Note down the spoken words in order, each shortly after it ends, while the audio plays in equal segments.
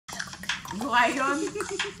Lion?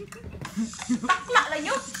 Bakla lang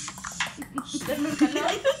yun. Ganun ka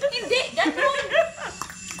lang. Hindi, ganun.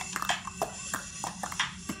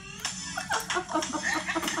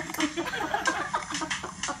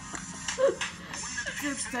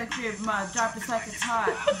 Drips like it, ma. Drop it like it's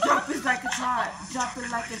hot. Drop it like it's hot. Drop it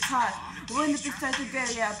like it's hot. When the bitch starts to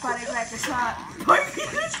get yeah, party like it's hot. Party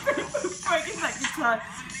like it's hot.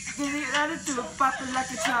 Get it out of two. Pop it like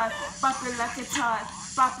it's hot. Pop it like it's hot.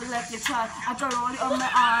 Pop it like it's hot. I got rolling on my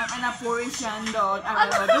arm and I'm pouring Shandon. I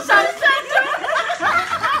got the sunshine.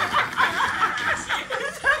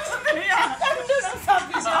 Sandon ang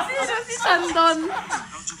sabi niya. Sino si Shandon?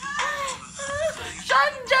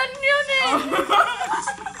 Shandon yun eh!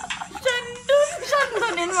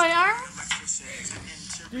 Shandon in my arm?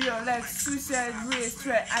 Do your legs, suicide, wrist,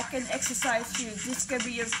 threat. I can exercise you. This can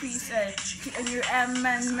be your piece. And your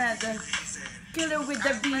amendment. Killer with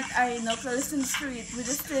the beat. I know. Close in the street with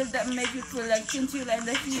a still that make you feel like chinchilla in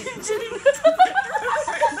the heat.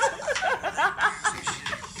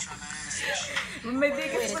 My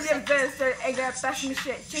biggest fully invested. I got passion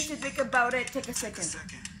shit. Just to think about it. Take a second.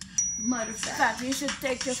 Motherfucker, you should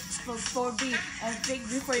take your 4B and think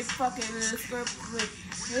before you fucking little skirt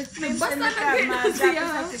with pimps in the car, man. Drop it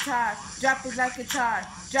like it's hot. Drop it like it's hot.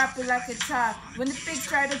 Drop it like it's hot. When the pigs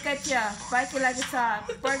try to get ya, bike it like it's hot.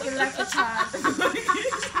 Park it like it's hot.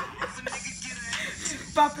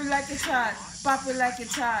 Pop it like it's hot. Pop it like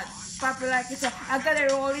it's hot. Pop it like it's hot. I got a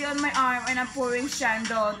rollie on my arm and I'm pouring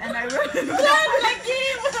Shandon and I run Lagi!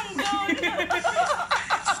 Walang doon!